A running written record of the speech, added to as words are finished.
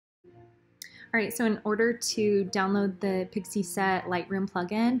All right, so in order to download the Pixieset Lightroom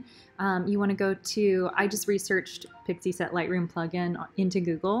plugin, you want to go to, I just researched Pixieset Lightroom plugin into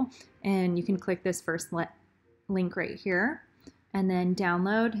Google, and you can click this first link right here, and then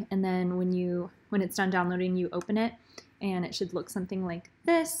download, and then when it's done downloading, you open it, and it should look something like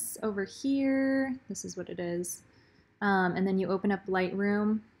this over here. This is what it is. And then you open up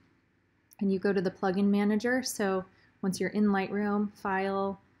Lightroom, and you go to the plugin manager. So once you're in Lightroom,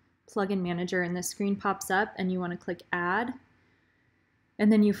 File, Plugin Manager, and the screen pops up and you want to click Add,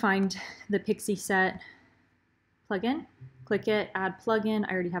 and then you find the Pixieset plugin, click it, Add Plugin.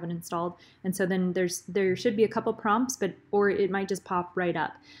 I already have it installed, and so then there should be a couple prompts, or it might just pop right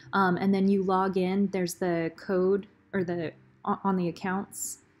up, and then you log in. There's the code or on the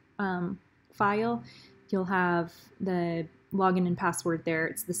accounts file. You'll have the login and password there.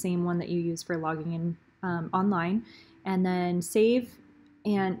 It's the same one that you use for logging in online, and then save.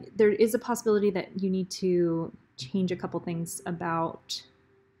 And there is a possibility that you need to change a couple things about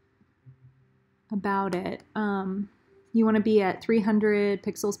it. You want to be at 300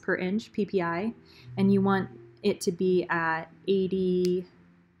 pixels per inch PPI, and you want it to be at 80.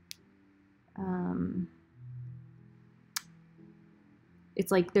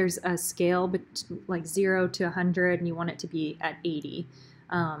 It's like there's a scale, but like 0 to 100, and you want it to be at 80.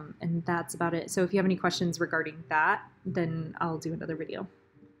 And that's about it. So if you have any questions regarding that, then I'll do another video.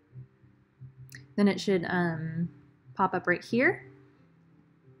 Then it should pop up right here.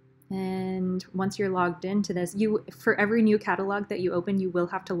 And once you're logged into this, for every new catalog that you open, you will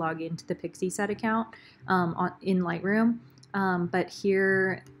have to log into the Pixieset account in Lightroom. But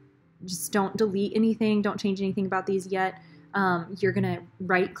here, just don't delete anything. Don't change anything about these yet. You're going to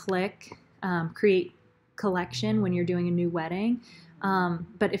right-click, create collection when you're doing a new wedding.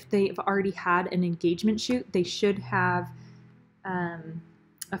 But if they've already had an engagement shoot, they should have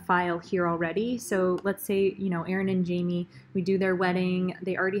a file here already. So let's say, Aaron and Jamie, we do their wedding,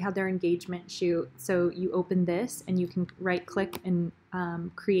 they already have their engagement shoot. So you open this and you can right-click and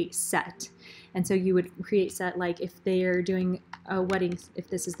create set. And so you would create set like if they're doing a wedding, if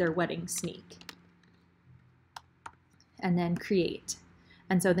this is their wedding sneak. And then create.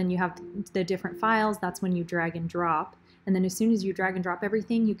 And so then you have the different files. That's when you drag and drop. And then as soon as you drag and drop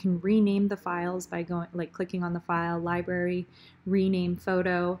everything, you can rename the files by clicking on the file, library, rename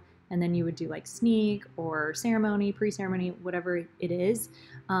photo, and then you would do like sneak or ceremony, pre-ceremony, whatever it is.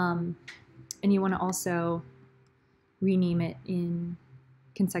 And you want to also rename it in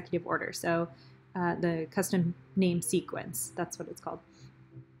consecutive order. So the custom name sequence, that's what it's called.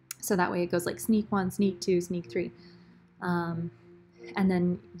 So that way it goes like sneak 1, sneak 2, sneak 3. And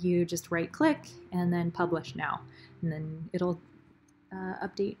then you just right click and then publish now, and then it'll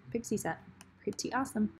update Pixieset. Pretty awesome.